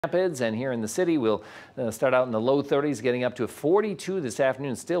Rapids, and here in the city we'll start out in the low 30s, getting up to 42 this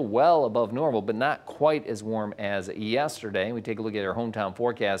afternoon. Still well above normal, but not quite as warm as yesterday. We take a look at our hometown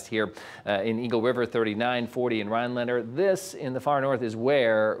forecast here in Eagle River, 39, 40 in Rhinelander. This in the far north is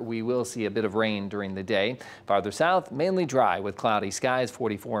where we will see a bit of rain during the day. Farther south, mainly dry with cloudy skies,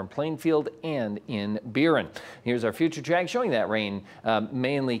 44 in Plainfield and in Burin. Here's our future track showing that rain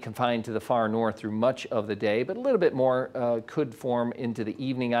mainly confined to the far north through much of the day, but a little bit more could form into the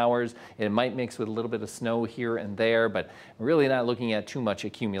evening hours. It might mix with a little bit of snow here and there, but really not looking at too much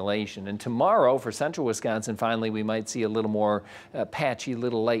accumulation. And tomorrow for central Wisconsin, finally, we might see a little more patchy,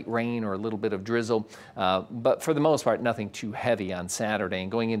 little light rain or a little bit of drizzle. But for the most part, nothing too heavy on Saturday.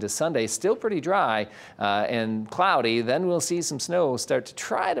 And going into Sunday, still pretty dry and cloudy. Then we'll see some snow start to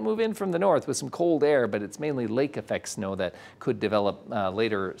try to move in from the north with some cold air, but it's mainly lake effect snow that could develop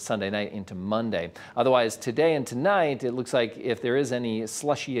later Sunday night into Monday. Otherwise, today and tonight, it looks like if there is any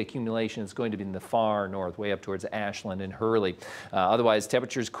slushy accumulation, it's going to be in the far north, way up towards Ashland and Hurley. Otherwise,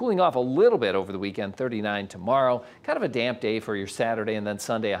 temperatures cooling off a little bit over the weekend, 39 tomorrow. Kind of a damp day for your Saturday, and then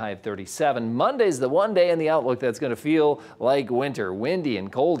Sunday a high of 37. Monday's the one day in the outlook that's going to feel like winter, windy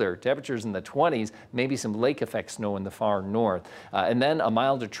and colder. Temperatures in the 20s, maybe some lake effect snow in the far north. And then a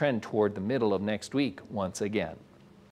milder trend toward the middle of next week once again.